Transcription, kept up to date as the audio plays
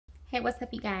Hey, what's up,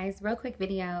 you guys? Real quick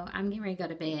video. I'm getting ready to go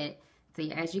to bed. So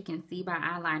as you can see, my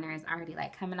eyeliner is already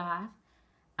like coming off.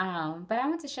 But I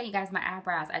want to show you guys my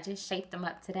eyebrows. I just shaped them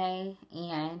up today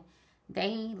and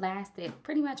they lasted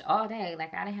pretty much all day.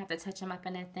 Like I didn't have to touch them up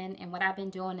or nothing. And what I've been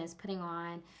doing is putting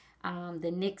on the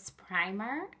NYX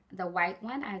primer, the white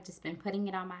one. I've just been putting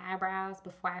it on my eyebrows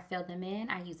before I fill them in.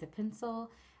 I use a pencil.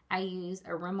 I use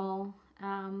a Rimmel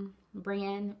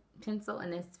brand pencil,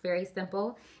 and it's very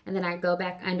simple. And then I go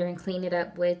back under and clean it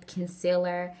up with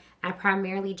concealer. I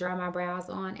primarily draw my brows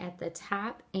on at the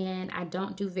top, and I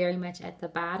don't do very much at the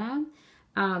bottom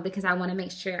because I want to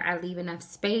make sure I leave enough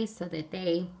space so that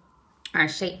they are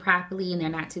shaped properly and they're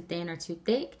not too thin or too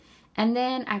thick. And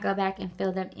then I go back and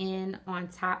fill them in on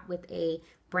top with a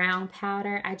brown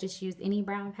powder. I just use any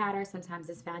brown powder. Sometimes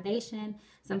it's foundation,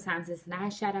 sometimes it's an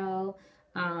eyeshadow.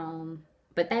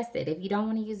 But that's it. If you don't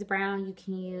want to use brown, you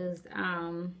can use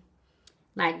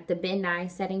like the Ben Nye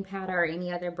setting powder or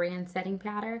any other brand setting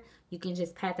powder. You can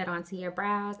just pat that onto your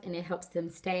brows and it helps them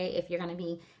stay if you're going to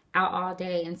be out all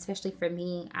day. And especially for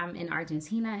me, I'm in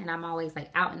Argentina and I'm always like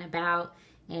out and about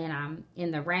and I'm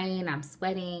in the rain, I'm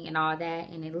sweating and all that.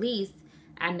 And at least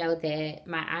I know that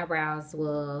my eyebrows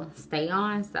will stay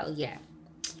on. So yeah,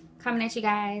 coming at you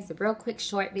guys, a real quick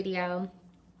short video.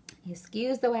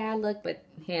 Excuse the way I look, but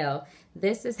hell,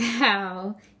 this is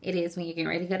how it is when you're getting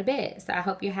ready to go to bed. So I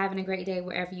hope you're having a great day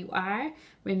wherever you are.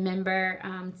 Remember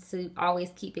to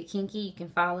always keep it kinky. You can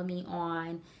follow me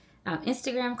on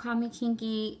Instagram,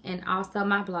 CallmeKinky, and also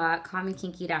my blog,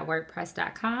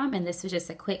 CallmeKinky.wordpress.com. And this was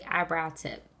just a quick eyebrow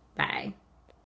tip. Bye.